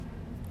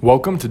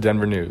Welcome to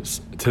Denver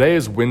News. Today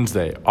is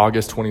Wednesday,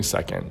 August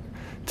 22nd.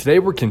 Today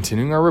we're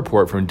continuing our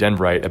report from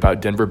Denverite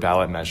about Denver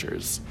ballot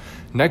measures.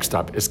 Next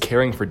up is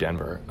Caring for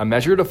Denver, a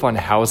measure to fund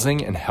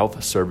housing and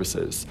health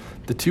services.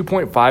 The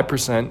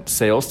 2.5%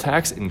 sales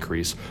tax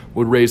increase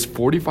would raise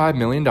 $45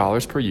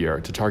 million per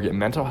year to target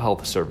mental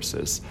health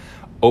services,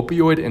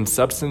 opioid and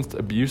substance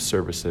abuse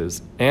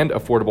services, and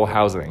affordable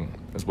housing,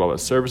 as well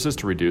as services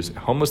to reduce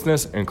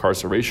homelessness,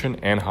 incarceration,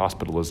 and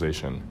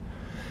hospitalization.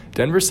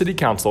 Denver City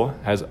Council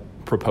has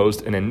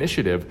proposed an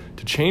initiative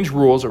to change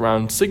rules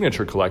around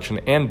signature collection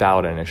and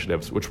ballot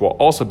initiatives, which will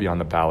also be on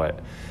the ballot,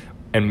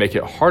 and make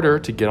it harder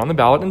to get on the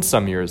ballot in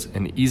some years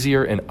and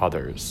easier in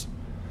others.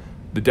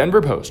 The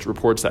Denver Post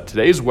reports that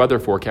today's weather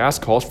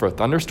forecast calls for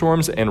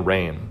thunderstorms and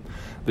rain.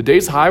 The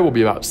day's high will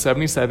be about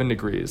 77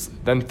 degrees.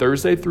 Then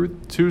Thursday through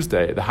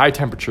Tuesday, the high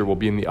temperature will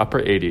be in the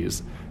upper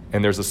 80s,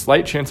 and there's a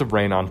slight chance of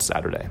rain on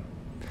Saturday.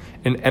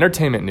 In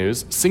entertainment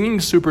news, singing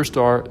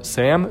superstar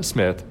Sam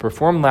Smith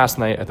performed last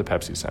night at the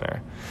Pepsi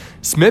Center.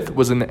 Smith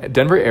was in the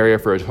Denver area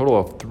for a total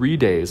of 3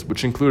 days,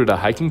 which included a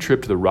hiking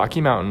trip to the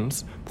Rocky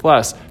Mountains,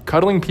 plus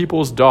cuddling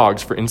people's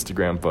dogs for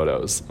Instagram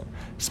photos.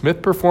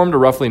 Smith performed a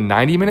roughly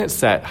 90-minute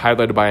set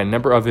highlighted by a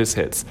number of his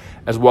hits,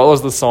 as well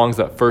as the songs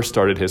that first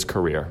started his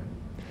career.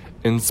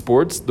 In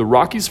sports, the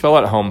Rockies fell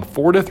at home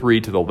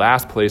 4-3 to the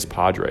last-place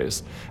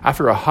Padres.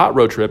 After a hot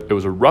road trip, it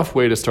was a rough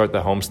way to start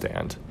the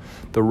homestand.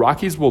 The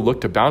Rockies will look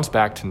to bounce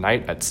back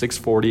tonight at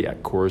 6:40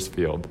 at Coors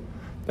Field.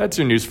 That's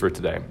your news for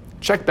today.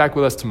 Check back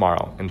with us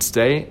tomorrow and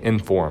stay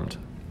informed.